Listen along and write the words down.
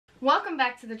Welcome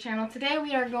back to the channel. Today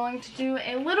we are going to do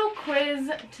a little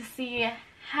quiz to see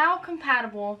how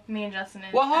compatible me and Justin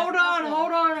is. Well, hold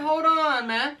on,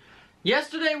 man.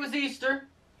 Yesterday was Easter.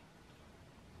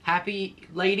 Happy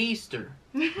late Easter.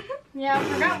 Yeah, I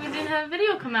forgot we didn't have a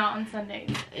video come out on Sundays.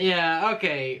 Yeah,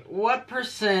 okay. What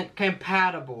 %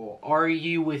 compatible are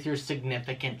you with your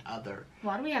significant other?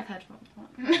 Why do we have headphones on?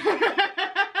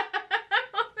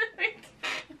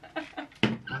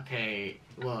 Okay,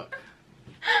 look.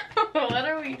 What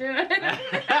are we doing? Look,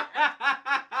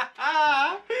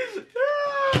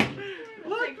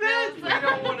 man, we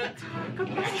don't want to talk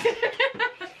about it.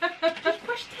 Just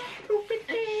push that stupid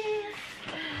thing.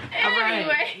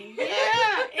 Anyway.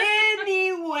 Yeah,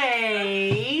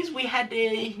 anyways, we had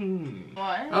to...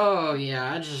 What? Oh,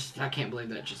 yeah, I can't believe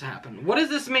that just happened. What does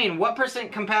this mean? What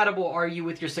 % compatible are you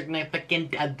with your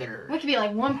significant other? We could be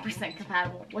like 1%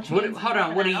 compatible, which means Hold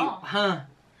on, what are you, all.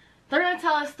 They're going to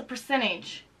tell us the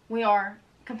percentage we are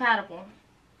compatible.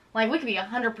 Like, we could be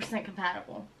 100%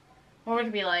 compatible. Or we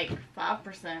could be like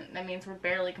 5%. That means we're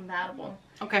barely compatible.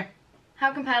 Okay.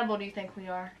 How compatible do you think we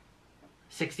are?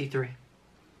 63.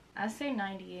 I say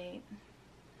 98.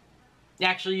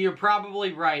 Actually, you're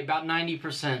probably right, about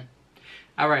 90%.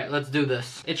 Alright, let's do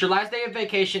this. It's your last day of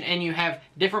vacation and you have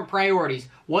different priorities.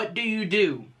 What do you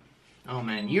do? Oh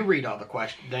man, you read all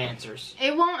the answers.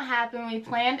 It won't happen. We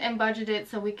planned and budgeted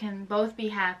so we can both be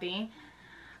happy.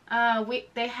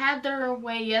 They had their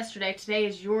way yesterday. Today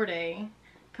is your day.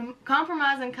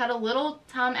 Compromise and cut a little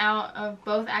time out of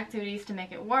both activities to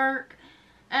make it work.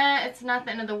 It's not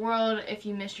the end of the world if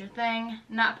you missed your thing.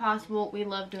 Not possible. We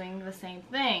love doing the same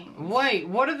thing. Wait,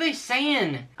 what are they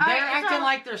saying? They're acting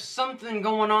like there's something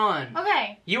going on.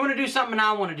 Okay. You want to do something and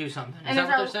I want to do something. Is that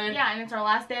what they're saying? Yeah, and it's our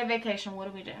last day of vacation. What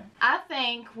do we do? I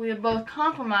think we would both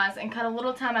compromise and cut a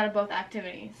little time out of both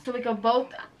activities. So we could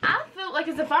both... I feel like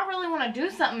as if I really want to do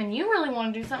something and you really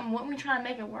want to do something, wouldn't we try to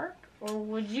make it work? Or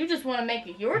would you just want to make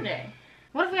it your day?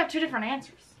 What if we have two different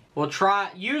answers? We'll try.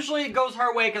 Usually it goes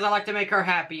her way because I like to make her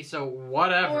happy, so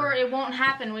whatever. Or it won't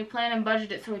happen. We plan and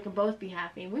budget it so we can both be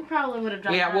happy. We probably would have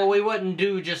done that. Yeah, well, we wouldn't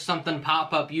do just something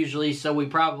pop up usually, so we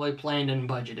probably planned and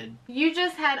budgeted. You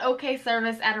just had okay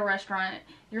service at a restaurant.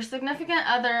 Your significant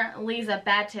other leaves a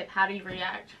bad tip. How do you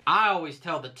react? I always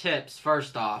tell the tips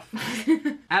first off.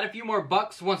 Add a few more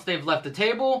bucks once they've left the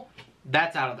table.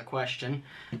 That's out of the question.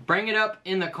 Bring it up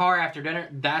in the car after dinner.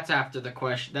 That's out of the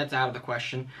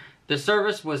question. The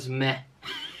service was meh.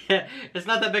 It's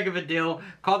not that big of a deal.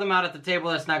 Call them out at the table.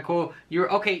 That's not cool.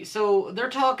 Okay, so they're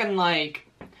talking like...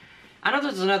 I know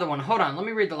there's another one. Hold on. Let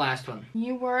me read the last one.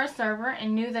 You were a server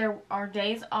and knew there are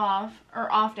days off, or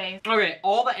off days. Okay,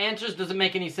 all the answers doesn't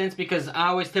make any sense because I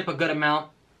always tip a good amount.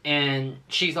 And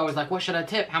she's always like, what should I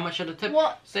tip? How much should I tip?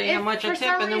 Well, say how much I tip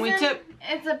and then we tip.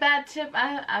 It's a bad tip.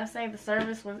 I say the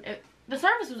service was... the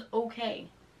service was okay.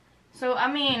 So, I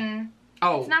mean...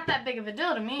 Oh. It's not that big of a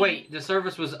deal to me. Wait, the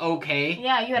service was okay?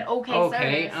 Yeah, you had okay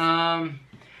service.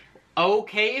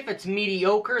 Okay, if it's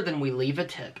mediocre, then we leave a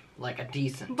tip. Like a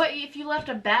decent. But if you left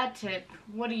a bad tip,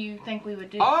 what do you think we would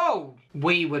do? Oh!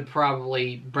 We would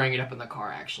probably bring it up in the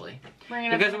car, actually. Bring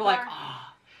it up because we're like,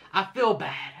 oh, I feel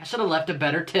bad. I should have left a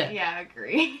better tip. Yeah, I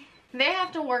agree. They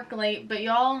have to work late, but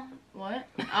y'all... What?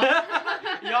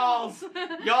 Y'all's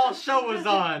show is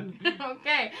on.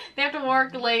 Okay, they have to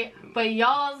work late, but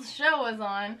y'all's show is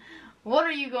on. What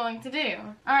are you going to do?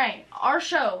 Alright, our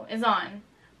show is on,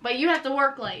 but you have to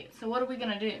work late, so what are we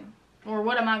gonna do? Or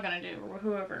what am I gonna do, or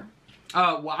whoever?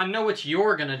 Well, I know what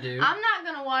you're gonna do. I'm not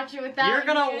gonna watch it without you. You're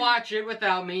gonna watch it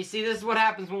without me. See, this is what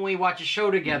happens when we watch a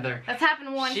show together. That's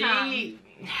happened one time.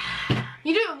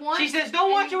 You do it once. She says,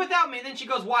 don't watch it without me. Then she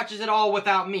goes, watches it all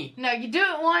without me. No, you do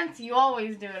it once, you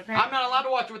always do it, apparently. I'm not allowed to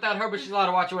watch it without her, but she's allowed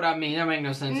to watch it without me. That makes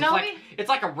no sense. No, it's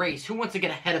like a race. Who wants to get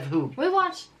ahead of who? We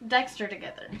watched Dexter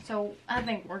together, so I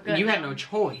think we're good. You had no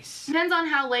choice. Depends on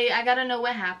how late. I gotta know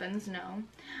what happens, no.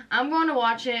 I'm going to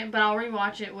watch it, but I'll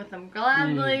rewatch it with them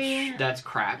gladly. That's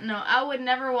crap. No, I would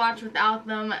never watch without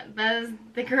them. That is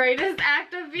the greatest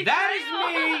act of betrayal. That is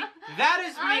me. That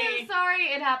is me. I'm sorry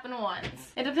it happened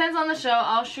once. It depends on the show.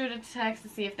 I'll shoot a text to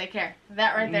see if they care.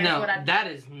 That right there is what I do. No, that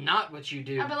is not what you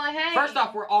do. I'll be like, hey. First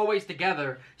off, we're always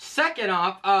together. Second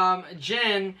off,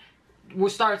 Jen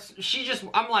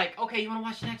I'm like, okay, you want to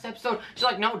watch the next episode? She's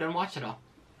like, no, don't watch it all.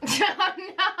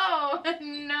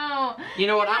 No. You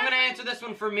know what? I'm going to answer this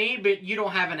one for me, but you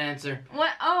don't have an answer.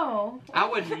 What? Oh. I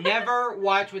would never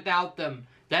watch without them.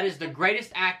 That is the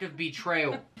greatest act of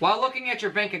betrayal. While looking at your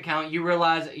bank account, you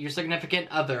realize your significant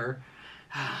other...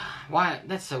 Why?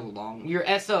 That's so long. Your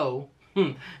SO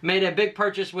made a big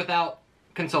purchase without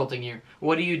consulting you.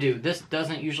 What do you do? This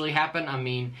doesn't usually happen. I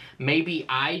mean, maybe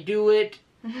I do it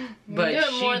But do it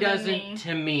she more than doesn't me.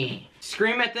 to me.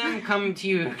 Scream at them, come to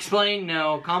you, explain,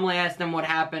 no. Calmly ask them what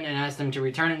happened and ask them to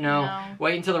return it, no. No.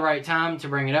 Wait until the right time to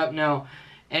bring it up, no.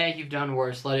 You've done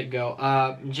worse, let it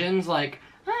go. Jen's like,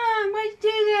 why'd you do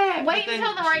that? Wait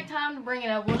until the right time to bring it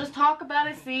up. We'll just talk about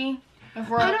it, see if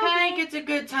we're okay. I don't think it's a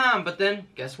good time, but then,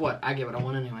 guess what? I get what I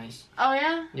want anyways. Oh,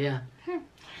 yeah? Yeah.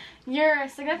 Your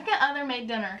significant other made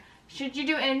dinner. Should you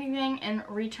do anything in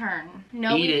return?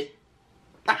 No. Eat it.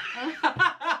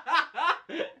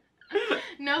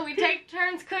 No, we take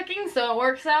turns cooking, so it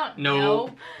works out.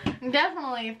 Nope. Nope.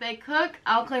 Definitely, if they cook,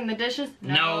 I'll clean the dishes.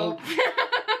 Nope.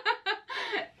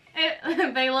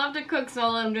 They love to cook, so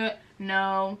I'll let them do it.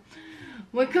 No.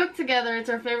 We cook together. It's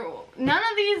our favorite. None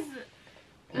of these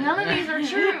are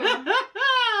true.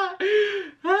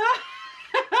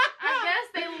 I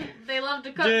guess they love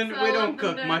to cook. Jen, so we I'll don't let them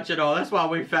cook do it. much at all. That's why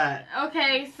we're fat.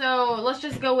 Okay, so let's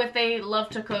just go with they love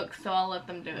to cook, so I'll let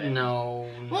them do it. No.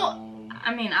 Well,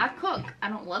 I mean, I cook. I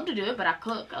don't love to do it, but I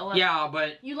cook. Yeah,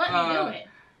 but You let me do it.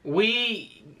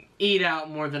 We eat out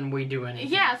more than we do anything.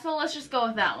 Yeah, so let's just go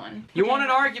with that one. You want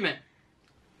an argument?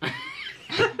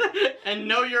 And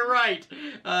no, you're right.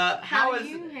 How do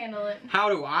you handle it? How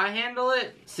do I handle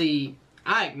it? See,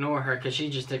 I ignore her because she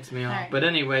just ticks me off. Alright. But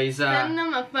anyways, Send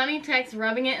them a funny text,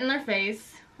 rubbing it in their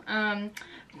face.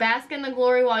 Bask in the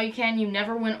glory while you can. You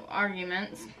never win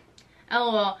arguments.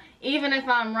 LOL. Even if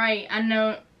I'm right, I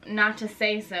know not to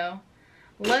say so.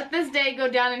 Let this day go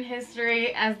down in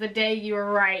history as the day you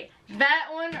were right. That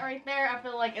one right there, I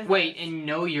feel like is. wait, and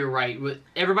no, you're right.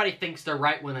 Everybody thinks they're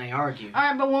right when they argue.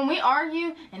 Alright, but when we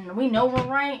argue and we know we're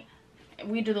right,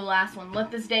 we do the last one.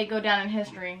 Let this day go down in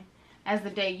history as the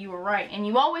day you were right. And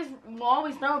you always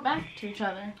throw it back to each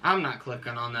other. I'm not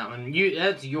clicking on that one.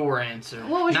 That's your answer.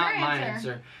 What was not your my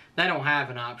answer. They don't have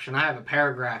an option. I have a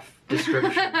paragraph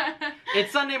description.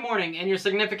 It's Sunday morning and your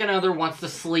significant other wants to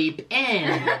sleep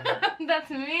in. That's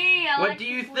me. What do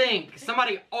you think?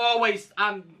 Somebody always,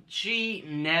 she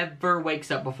never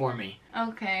wakes up before me.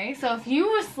 Okay, so if you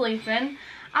were sleeping,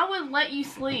 I would let you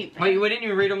sleep. Wait, we didn't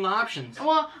even read them the options.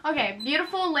 Well, okay,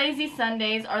 beautiful, lazy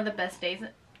Sundays are the best days.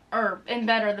 Or in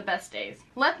bed are the best days.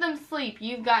 Let them sleep.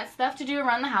 You've got stuff to do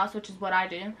around the house, which is what I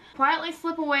do. Quietly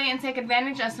slip away and take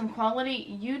advantage of some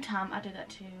quality you time. I do that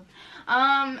too.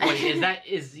 Wait,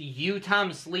 is you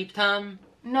time sleep time?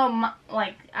 No,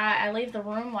 I leave the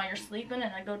room while you're sleeping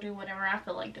and I go do whatever I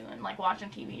feel like doing, like watching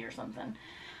TV or something.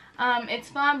 It's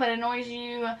fun, but annoys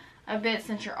you a bit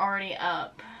since you're already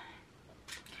up.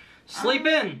 Sleep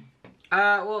in.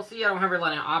 Well, see, I don't have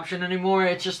really an option anymore.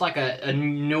 It's just like a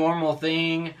normal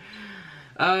thing.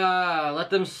 Let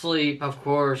them sleep, of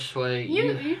course. Wait.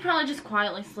 You probably just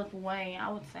quietly slip away. I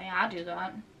would say I do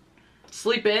that.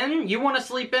 Sleep in? You want to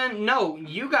sleep in? No,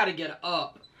 you got to get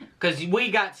up. Because we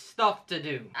got stuff to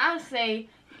do. I would say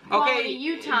quality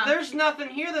you time. There's nothing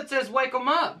here that says wake them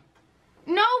up.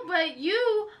 No, but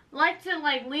you like to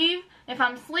leave if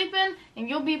I'm sleeping and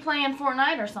you'll be playing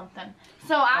Fortnite or something.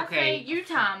 So I say you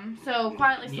time. So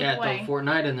quietly slip away. Yeah, throw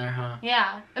Fortnite in there, huh?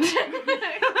 Yeah. The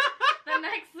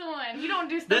next one. You don't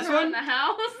do stuff around the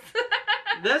house.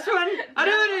 This one? I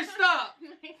do stop.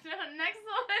 Next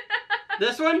one.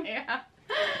 This one? Yeah.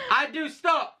 I do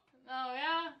stop. Oh,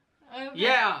 yeah? Okay.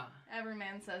 Yeah. Every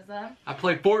man says that. I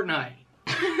play Fortnite.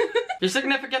 Your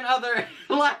significant other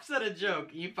laughs at a joke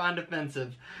you find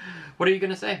offensive. What are you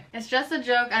going to say? It's just a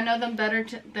joke. I know them better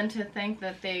than to think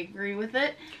that they agree with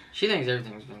it. She thinks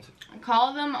everything's offensive.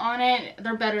 Call them on it.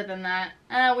 They're better than that.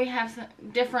 We have some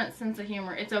different sense of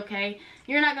humor. It's okay.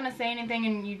 You're not going to say anything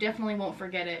and you definitely won't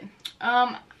forget it.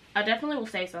 I definitely will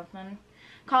say something.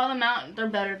 Call them out. They're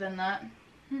better than that.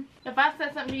 If I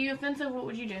said something to you offensive, what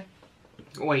would you do?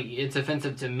 Wait, it's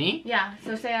offensive to me? Yeah,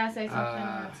 so say I say something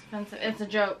and it's offensive. It's a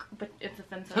joke, but it's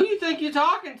offensive. Who you think you're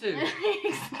talking to?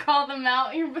 Call them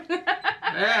out.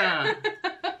 Yeah.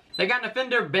 They got an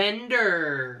offender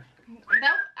bender.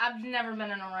 I've never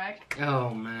been in a wreck.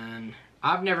 Oh, man.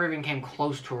 I've never even came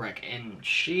close to a wreck, and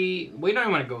we don't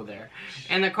even want to go there.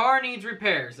 And the car needs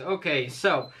repairs. Okay,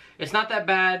 so, it's not that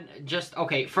bad.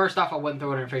 Okay, first off, I wouldn't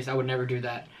throw it in her face. I would never do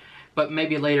that. But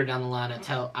maybe later down the line,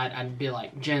 I'd be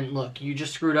like, Jen, look, you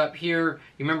just screwed up here.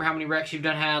 You remember how many wrecks you've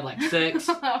had? Like 6?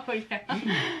 Oh, yeah.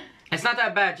 It's not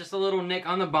that bad. Just a little nick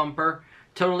on the bumper.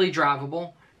 Totally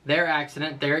drivable. Their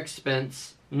accident, their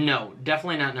expense. No,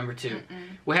 definitely not number 2.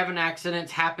 We have an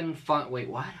accidents happen fund. Wait,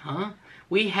 what? Huh?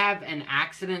 We have an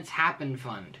accidents happen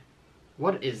fund.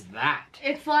 What is that?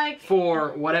 It's like...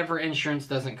 For whatever insurance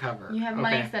doesn't cover. You have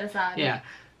money set aside. Yeah.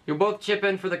 You'll both chip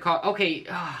in for the cost. Okay.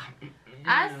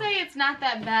 I say it's not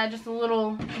that bad, just a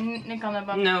little nick on the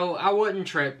bumper. No, I wouldn't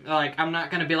trip. Like, I'm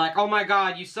not gonna be like, oh my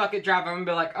god, you suck at driving. I'm gonna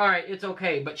be like, alright, it's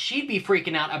okay. But she'd be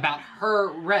freaking out about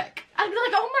her wreck. I'd be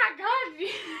like, oh my god.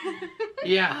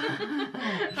 Yeah.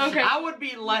 Okay. I would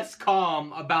be less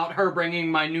calm about her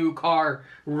bringing my new car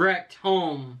wrecked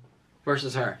home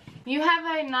versus her. You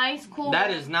have a nice, cool...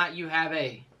 That is not you have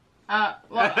a...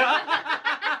 Well...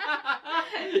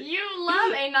 You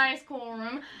love a nice, cool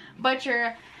room, but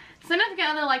your significant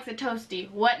other likes it toasty.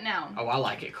 What now? Oh, I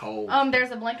like it cold. There's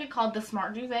a blanket called the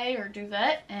Smart Duvet or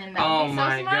Duvet, and that oh would be so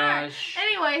my smart. Gosh.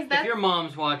 Anyways, that's... If your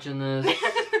mom's watching this...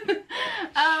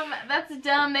 that's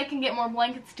dumb. They can get more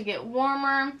blankets to get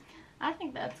warmer. I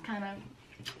think that's kind of...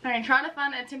 Alright, try to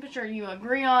find a temperature you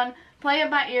agree on. Play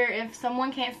it by ear. If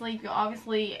someone can't sleep, you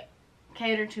obviously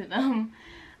cater to them.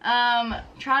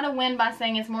 Try to win by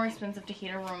saying it's more expensive to heat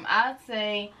a room. I'd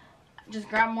say just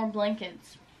grab more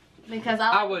blankets because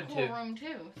I like a cool room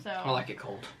too. So I like it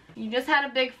cold. You just had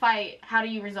a big fight. How do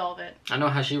you resolve it? I know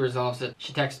how she resolves it.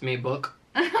 She texts me a book.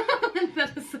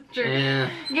 That is so true. Yeah.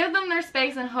 Give them their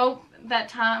space and hope that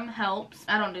time helps.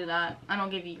 I don't do that. I don't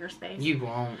give you your space. You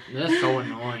won't. That's so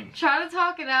annoying. Try to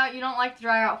talk it out. You don't like to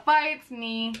drag out fights,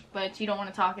 me, but you don't want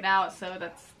to talk it out, so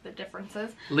that's the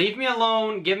differences. Leave me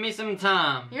alone. Give me some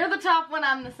time. You're the top one.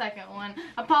 I'm the second one.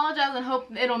 Apologize and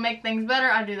hope it'll make things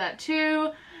better. I do that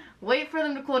too. Wait for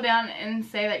them to cool down and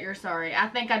say that you're sorry. I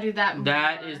think I do that more.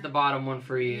 That is the bottom one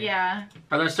for you. Yeah.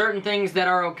 Are there certain things that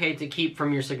are okay to keep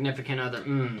from your significant other?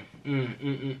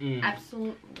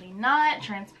 Absolutely not.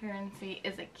 Transparency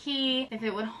is a key. If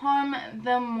it would harm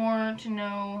them more to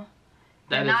know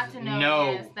than not to know,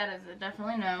 no. yes, that is a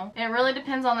definitely no. It really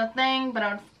depends on the thing, but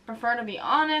I would prefer to be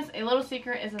honest. A little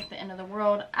secret isn't the end of the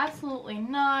world. Absolutely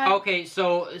not. Okay,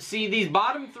 so see these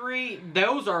bottom three,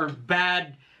 those are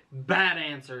bad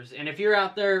answers. And if you're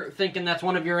out there thinking that's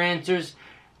one of your answers,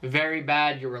 very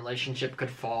bad. Your relationship could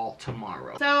fall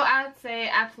tomorrow. So I'd say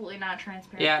absolutely not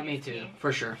transparent. Yeah, me too,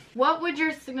 for sure. What would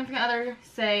your significant other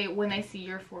say when they see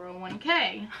your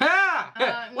 401k?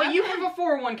 Ha! Well, you have a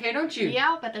 401k, don't you?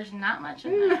 Yeah, but there's not much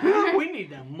in there. We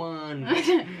need that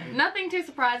money. Nothing too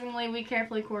surprisingly, we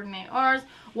carefully coordinate ours.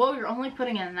 Whoa, you're only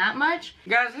putting in that much?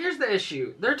 Guys, here's the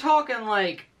issue. They're talking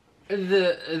like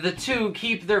the two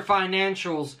keep their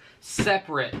financials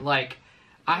separate. Like,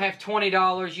 I have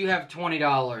 $20, you have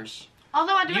 $20.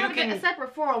 Although I do have to get a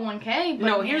separate 401k. But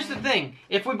no, here's the thing.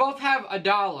 If we both have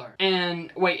 $1,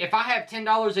 and wait, if I have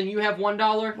 $10 and you have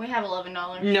 $1, we have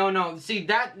 $11. No. See,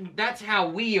 that's how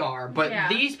we are. But yeah.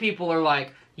 These people are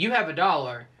like, you have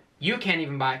 $1, you can't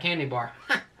even buy a candy bar.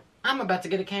 I'm about to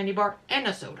get a candy bar and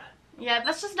a soda. Yeah,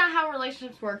 that's just not how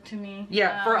relationships work to me.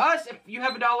 Yeah, for us, if you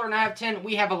have $1 and I have 10,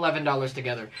 we have $11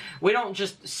 together. We don't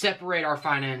just separate our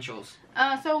financials.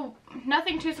 So,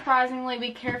 nothing too surprisingly,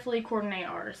 we carefully coordinate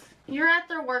ours. You're at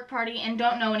their work party and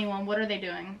don't know anyone. What are they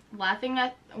doing? Laughing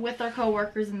with their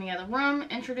coworkers in the other room,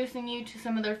 introducing you to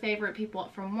some of their favorite people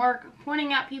from work,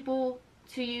 pointing out people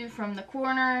to you from the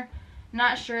corner,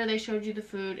 not sure they showed you the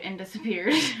food and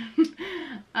disappeared.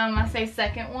 I say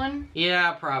second one.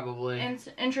 Yeah, probably.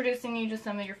 Introducing you to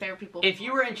some of your favorite people. If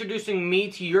you were introducing me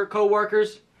to your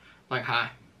coworkers, like,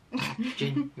 hi.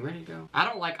 Jen, you ready to go? I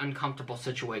don't like uncomfortable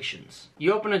situations.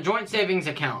 You open a joint savings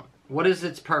account. What is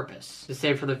its purpose? To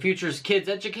save for the future's kids'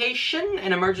 education,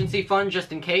 an emergency fund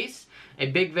just in case, a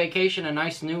big vacation, a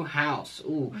nice new house.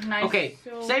 Ooh. Nice. Okay,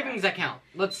 savings account.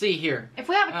 Let's see here. If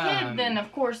we have a kid, then of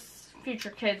course future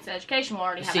kids' education will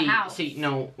already have a house.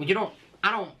 No, you don't.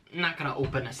 I'm not gonna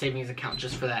open a savings account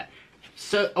just for that.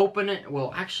 So open it.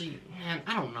 Well, actually, man,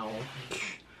 I don't know.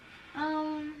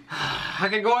 I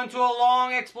could go into a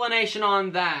long explanation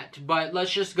on that, but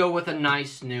let's just go with a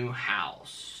nice new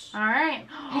house. All right.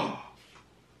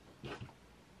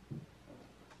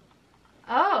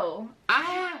 Oh.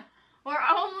 We're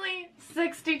only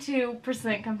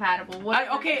 62% compatible.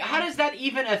 Okay, how does that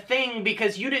even a thing?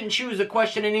 Because you didn't choose a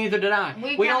question and neither did I.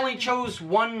 We only chose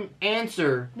one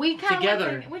answer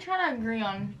together. We try to agree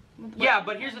on. Yeah,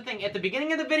 but here's the thing. At the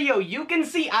beginning of the video, you can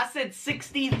see I said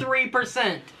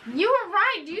 63%. You were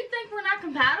right. Do you think we're not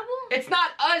compatible? It's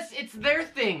not us. It's their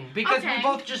thing. Because we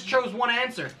both just chose one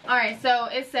answer. Alright, so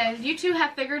it says, you two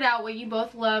have figured out what you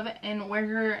both love and where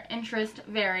your interests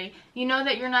vary. You know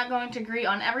that you're not going to agree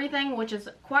on everything, which is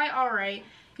quite alright.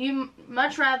 You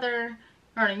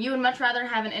would much rather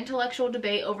have an intellectual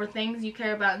debate over things you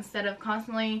care about instead of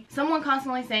someone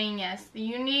constantly saying yes. The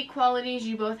unique qualities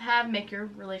you both have make your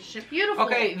relationship beautiful.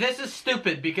 Okay, this is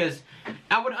stupid because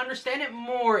I would understand it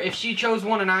more if she chose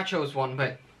one and I chose one,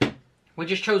 but we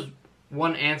just chose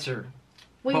one answer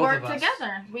We Both worked of us.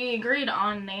 together. We agreed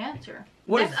on the answer.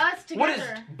 What That's is us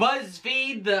together. What is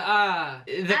BuzzFeed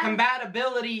the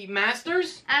compatibility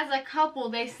masters? As a couple,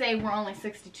 they say we're only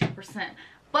 62%.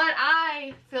 But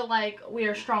I feel like we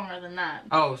are stronger than that.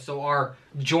 Oh, so our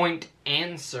joint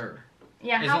answer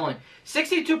Yeah, is how only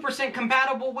 62%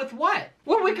 compatible with what?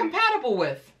 What are we compatible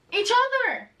with? each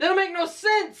other. That don't make no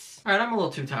sense. All right, I'm a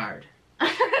little too tired.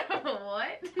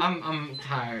 What? I'm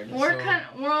tired. We're so.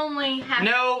 we're only half.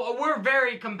 No, we're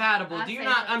very compatible. I Do you say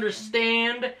not so.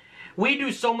 understand? We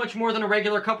do so much more than a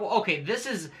regular couple. Okay, this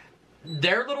is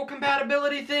their little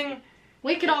compatibility thing.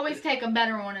 We could always take a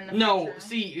better one in the future. No,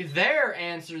 see, their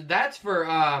answer, that's for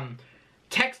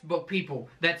textbook people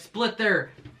that split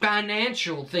their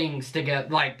financial things together.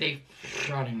 Like, they,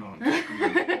 I don't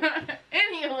know.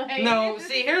 Anyway. No,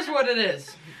 see, here's what it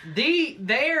is.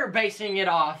 They're basing it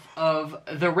off of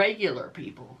the regular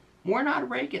people. We're not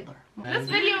regular. This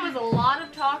video was a lot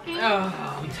of talking.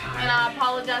 Oh, I'm tired. And I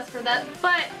apologize for that.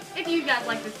 But if you guys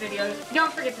like this video,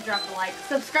 don't forget to drop a like.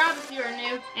 Subscribe if you are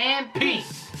new. And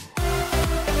peace.